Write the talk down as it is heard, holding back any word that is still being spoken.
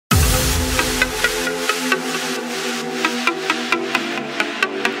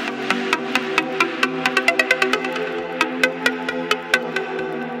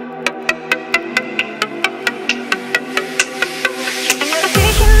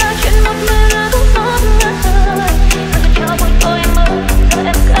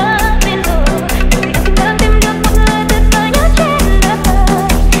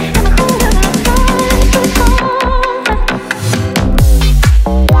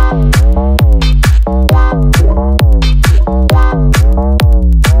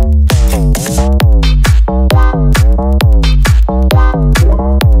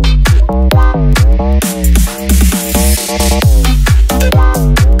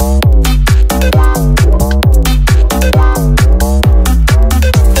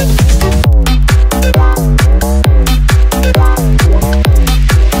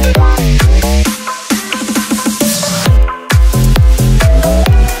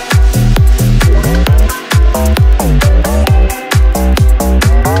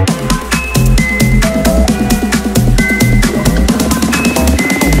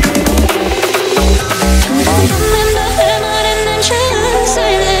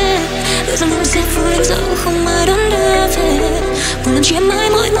còn chia mãi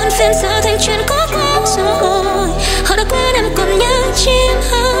mỗi muôn phiền xa thành chuyện có qua rồi. Họ đã quên em còn nhớ chim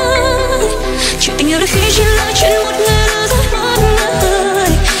hơi. Chuyện tình yêu đôi khi chỉ là chuyện một người lừa dối một người.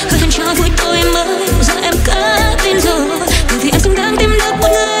 Hơi thân cho vui tôi mới giờ em cả tin rồi. Bởi vì em xứng đáng tìm được một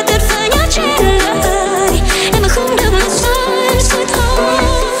người tuyệt vời nhất trên đời. Em mà không được mà sao em xui thôi.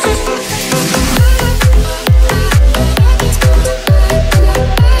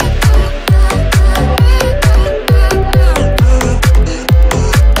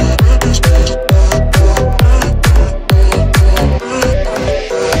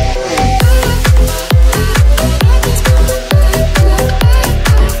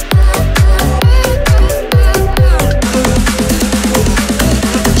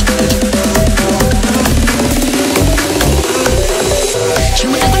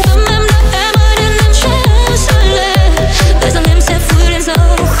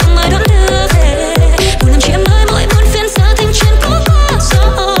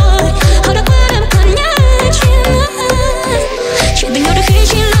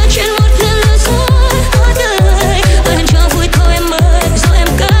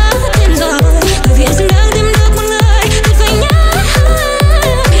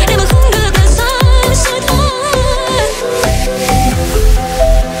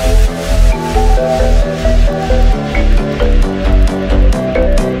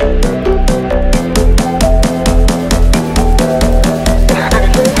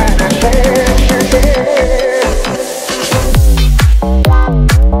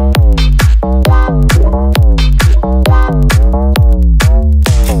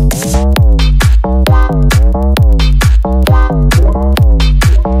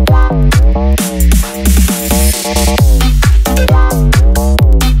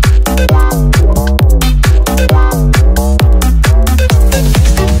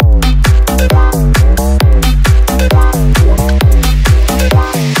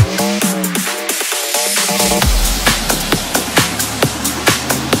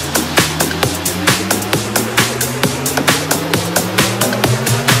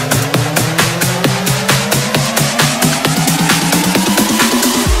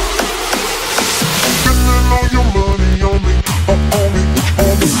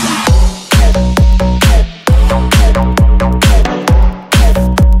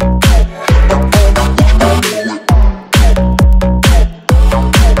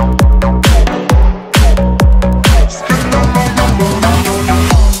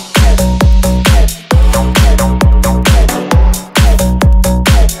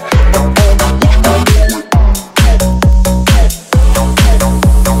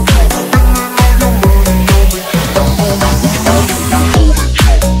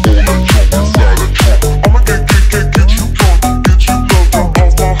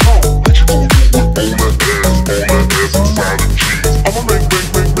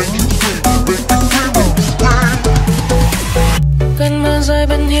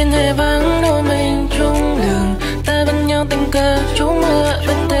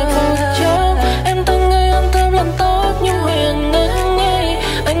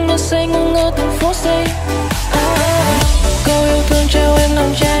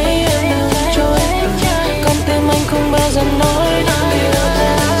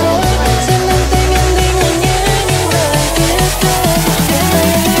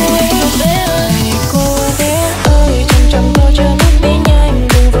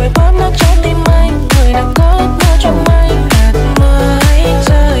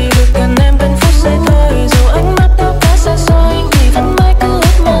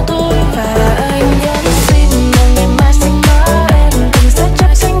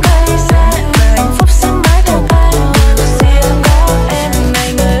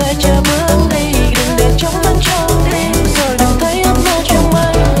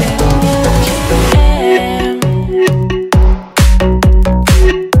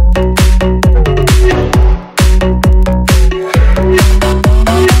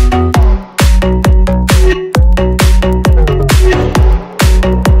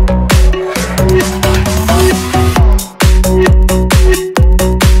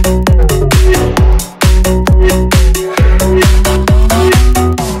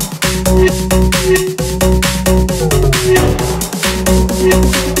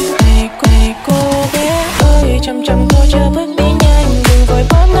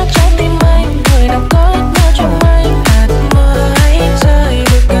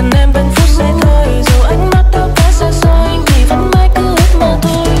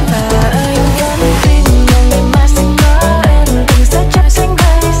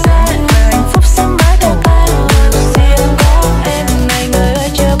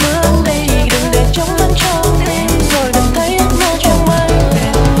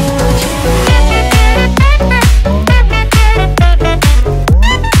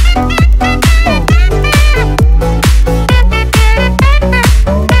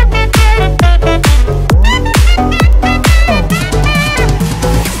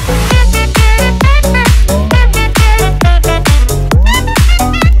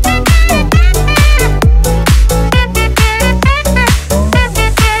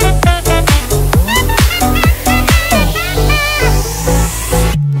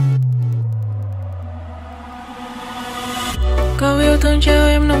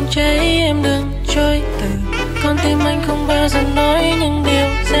 cháy em đừng chối từ. Con tim anh không bao giờ nói những điều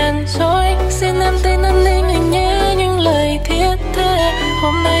gian dối. Xin em tin anh đi ngày nhé những lời thiết tha.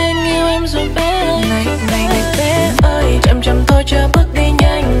 Hôm nay anh yêu em rồi bé ơi. Này bé ơi, chậm chậm thôi cho bước đi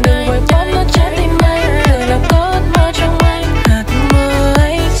nhanh. Đừng vội bóp nó trái tim anh. Đời là có ước mơ trong anh. Hạt mưa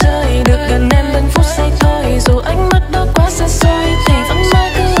ấy rơi được gần em bên phút giây thôi. Dù ánh mắt đó quá xa xôi thì vẫn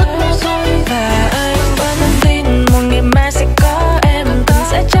mãi cứ ước mơ thôi. Và anh vẫn tin một ngày mai sẽ có em. Tình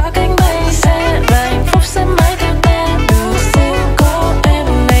sẽ chắp cánh bay xa và hạnh phúc sẽ mãi theo ta. Được xin có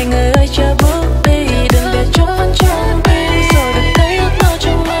em này người ơi cho bước đi. Đừng để chốt vẫn trong tim rồi được thấy ước mơ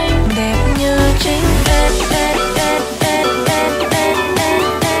trong anh đẹp như chính em.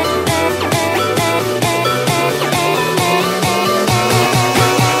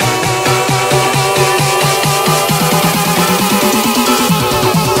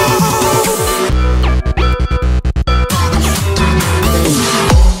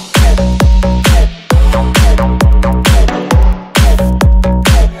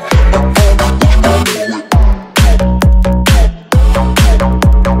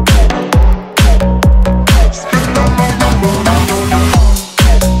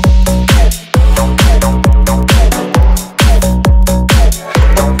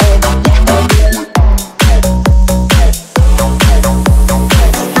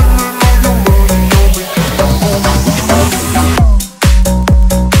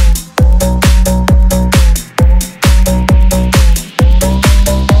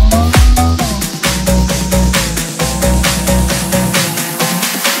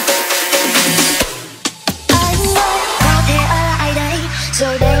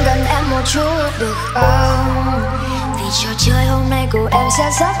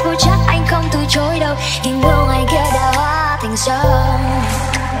 Rất vui chắc anh không từ chối đâu. Nhưng mưa ngày kia đã hóa thành sông.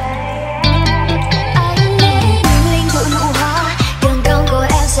 Anh biết linh vụ nụ hoa. Đường cong của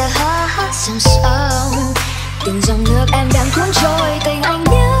em sẽ hóa dòng sông. Từng dòng nước em đang cuốn trôi. Tình anh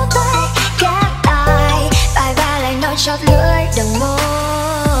níu tay các ai. Bài ba lại nói chót lưỡi đằng môi.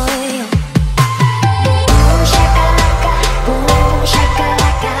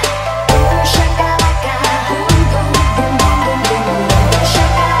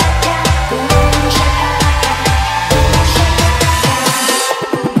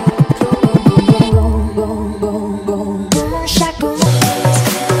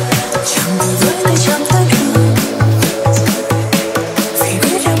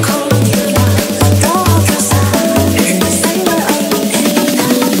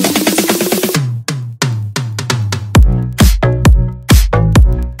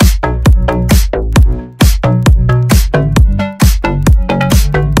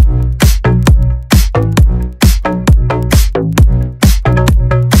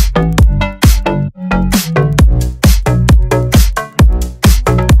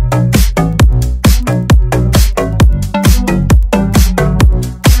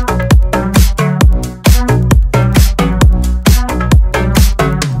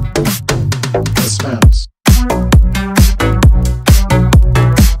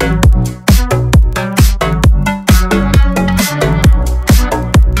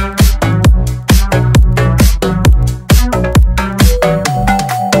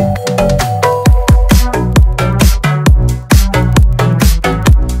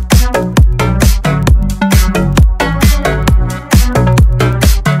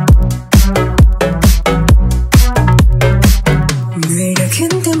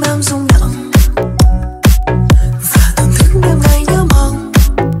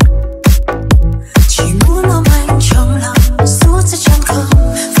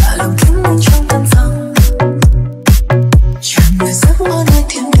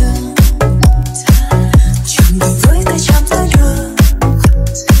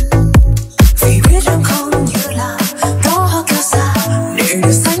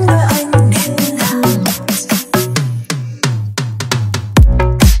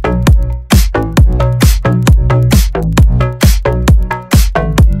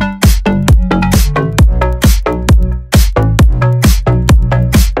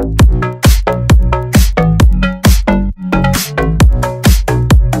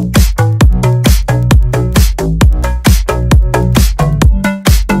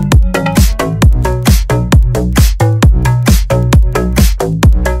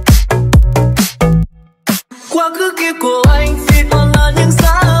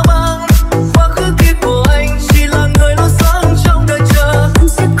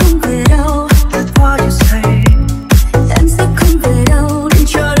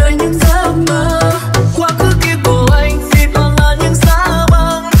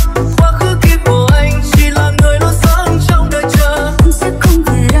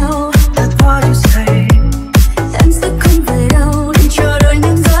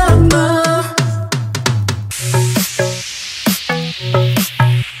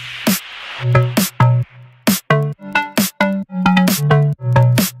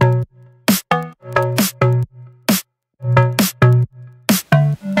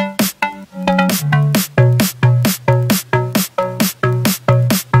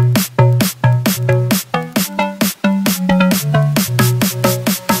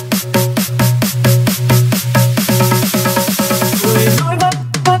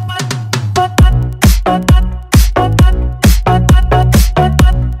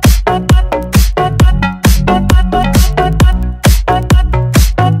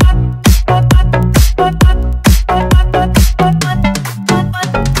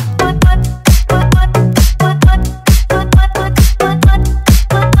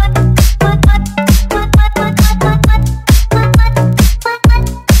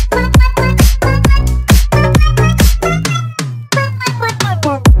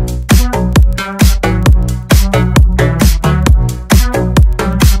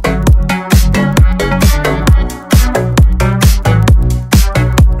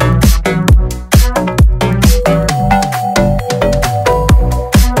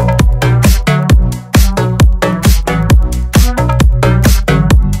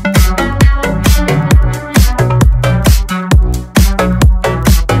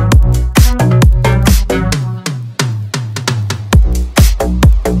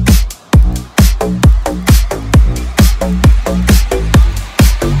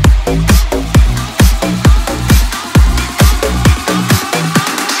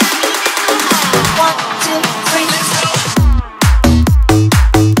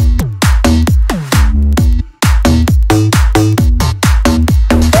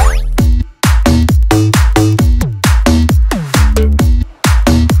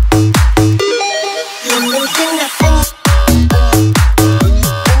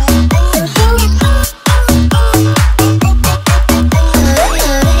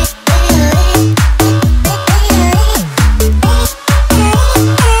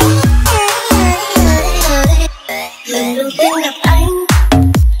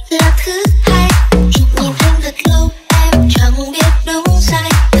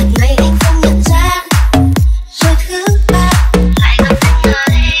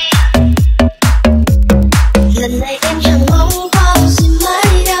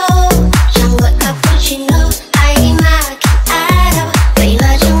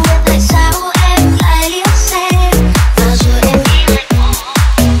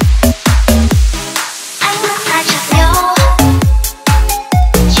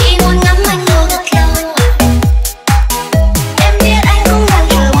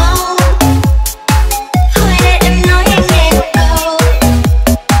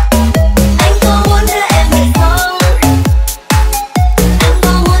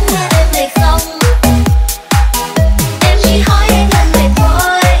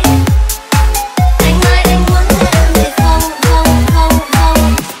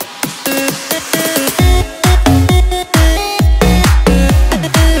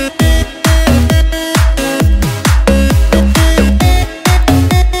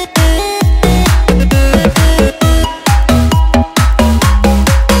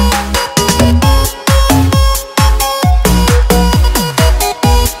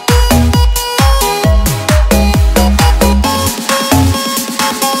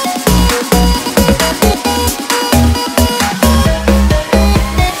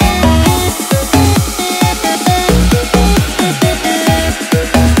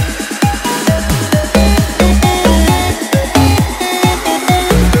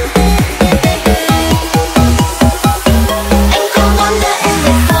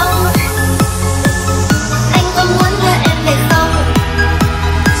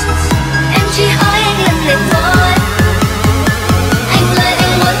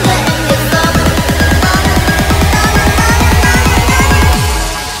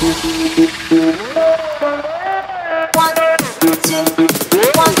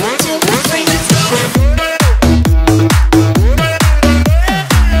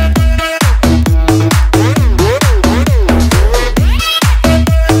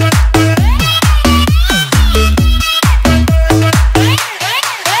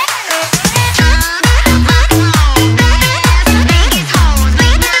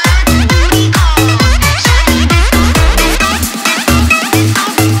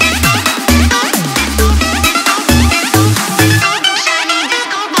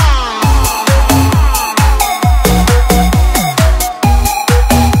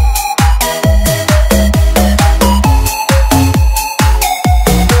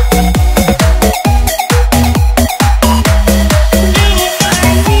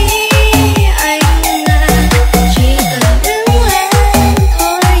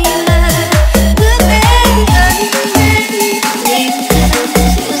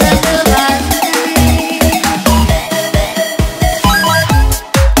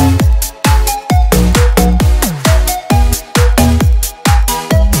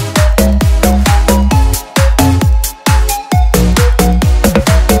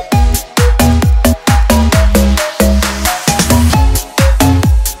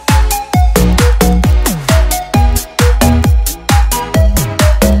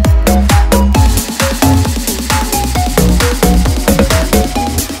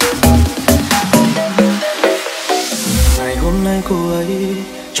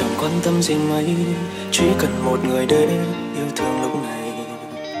 chẳng quan tâm gì mấy, chỉ cần một người để yêu thương lúc này.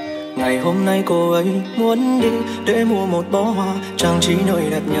 Ngày hôm nay cô ấy muốn đi để mua một bó hoa trang trí nơi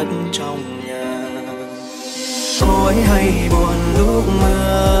đẹp nhất trong nhà. Cô ấy hay buồn lúc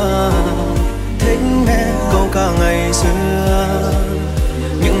mưa, thích nghe câu ca ngày xưa.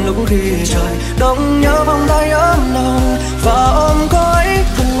 Những lúc khi trời đông nhớ vòng tay ấm nồng và ôm cô ấy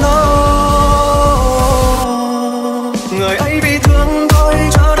thật lâu. Người ấy bị thương tôi,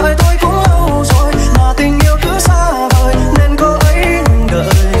 chờ đợi tôi cũng lâu rồi, mà tình yêu cứ xa vời nên cô ấy ngừng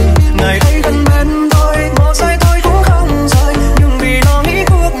đợi. Ngày ấy gần bên tôi, một giây tôi cũng không rời, nhưng vì lo nghĩ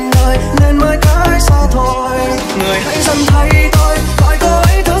cuộc đời nên mới cái xa thôi. Người hãy dần thay tôi, gọi cô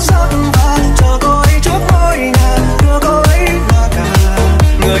ấy thức giấc và chờ cô ấy trước ngôi nhà, đưa cô ấy là cả.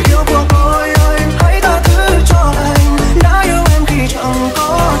 Người yêu của tôi ơi, hãy tha thứ cho anh, đã yêu em khi chẳng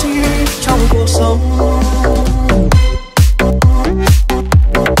có gì trong cuộc sống.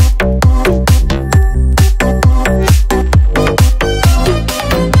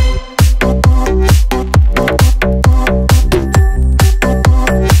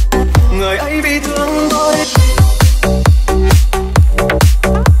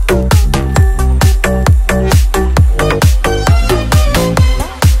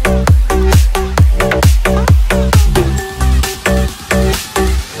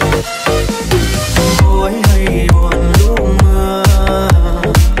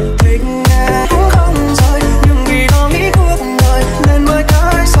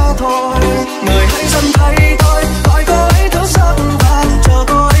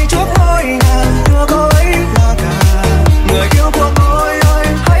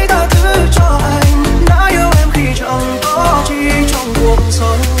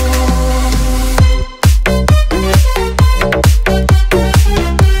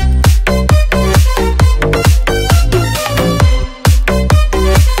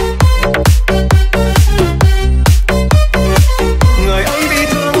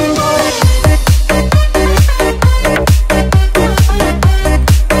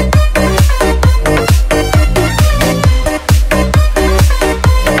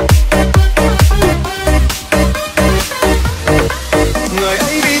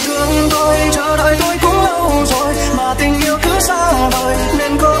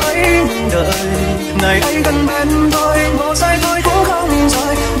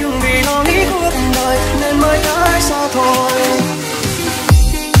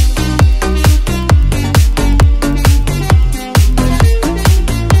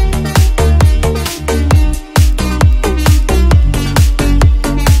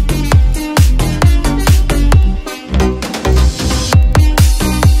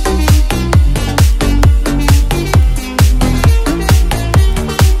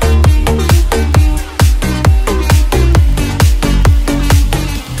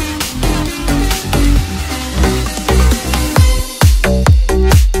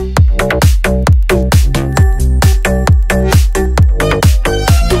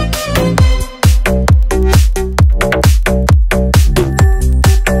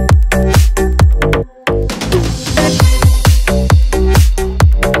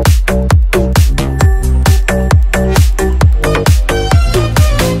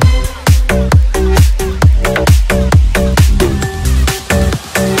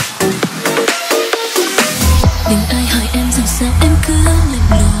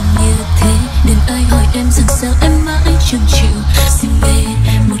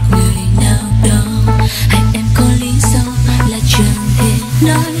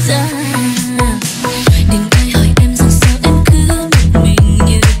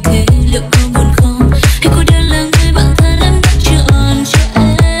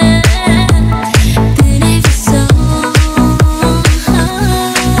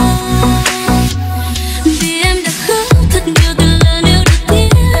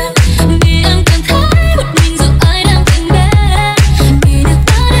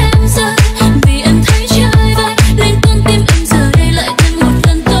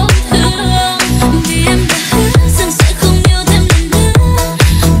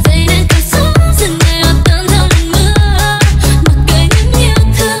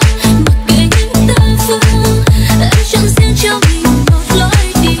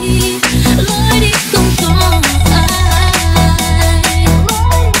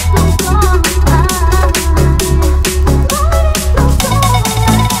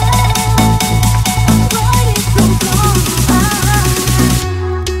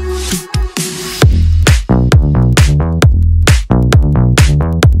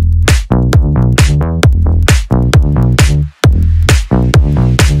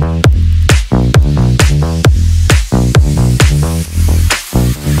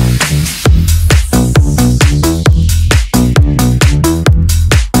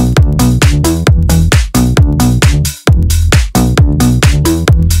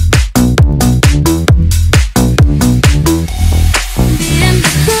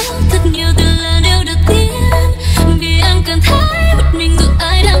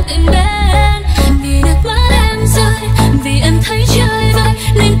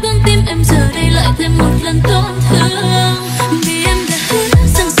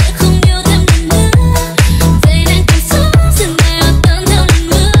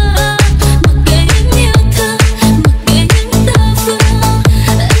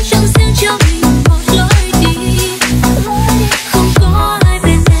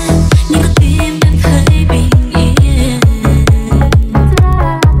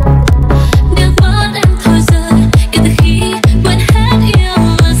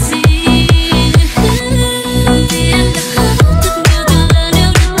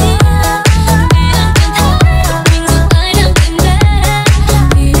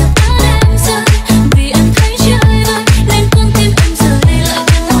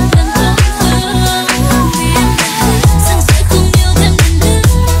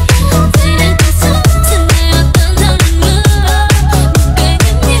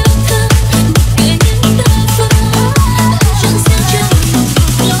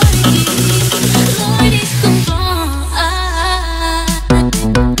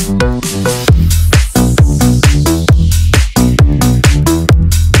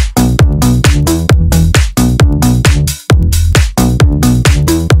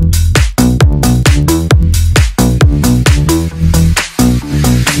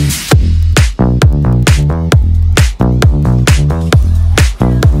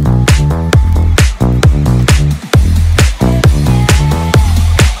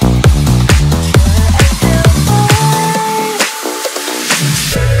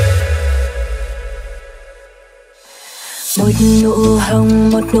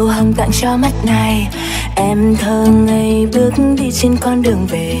 Một nụ hồng tặng cho mắt này. Em thơ ngây bước đi trên con đường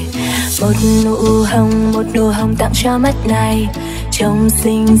về. Một nụ hồng tặng cho mắt này. Trông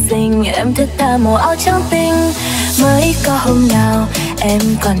xinh xinh em thức tha màu áo trắng tinh. Mới có hôm nào em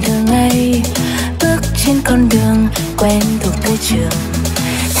còn thơ ngây bước trên con đường quen thuộc tới trường.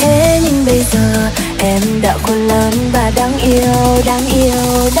 Thế nhưng bây giờ em đã khôn lớn và đáng yêu, đáng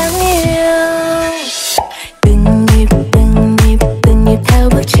yêu, đáng yêu. Từng nhịp theo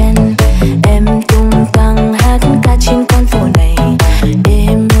bước chân em tung tăng hát ca trên con phố này. Để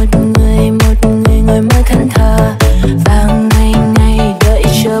một người ngồi mơ thẫn thờ và ngày đợi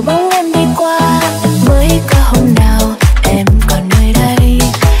chờ bóng em đi qua. Mới có hôm nào em còn nơi đây.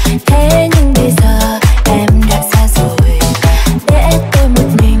 Thế nhưng bây giờ em đã xa rồi. Để tôi một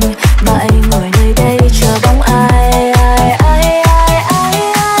mình mãi ngồi nơi đây chờ bóng ai.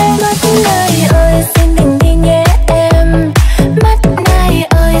 Mắt này ơi xin đừng đi nhé em. Mắt này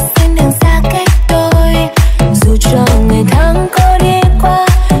ơi xin đừng xa cách tôi. Dù cho ngày tháng có đi qua,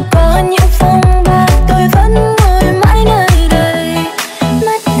 có những phong ba tôi vẫn ngồi mãi nơi đây.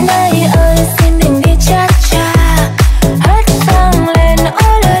 Mắt này ơi xin đừng đi cha cha. Hát vang lên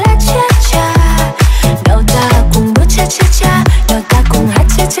ôi là la cha cha. Nào ta cùng bước cha cha cha. Nào ta cùng hát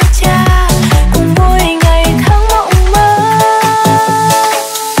cha cha cha. Cùng vui ngày tháng mộng mơ.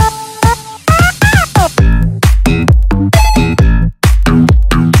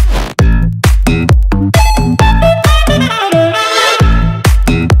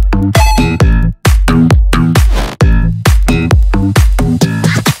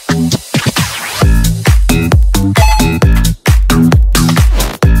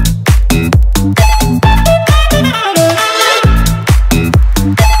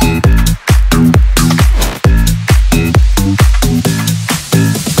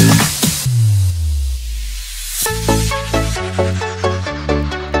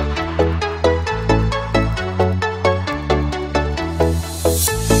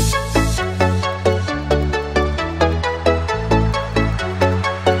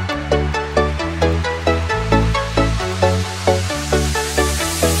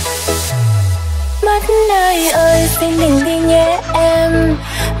 Mắt này ơi xin đừng đi nhé em.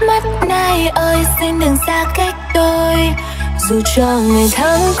 Mắt này ơi xin đừng xa cách tôi. Dù cho ngày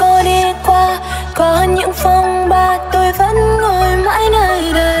tháng có đi qua, có những phong ba tôi vẫn ngồi mãi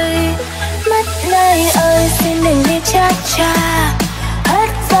nơi đây. Mắt này ơi xin đừng đi cha cha. Hát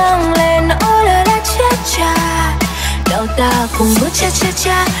vang lên ôi là la cha cha. Nào ta cùng bước cha cha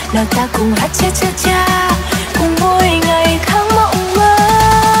cha. Nào ta cùng hát cha cha cha. Cùng vui ngày tháng mơ.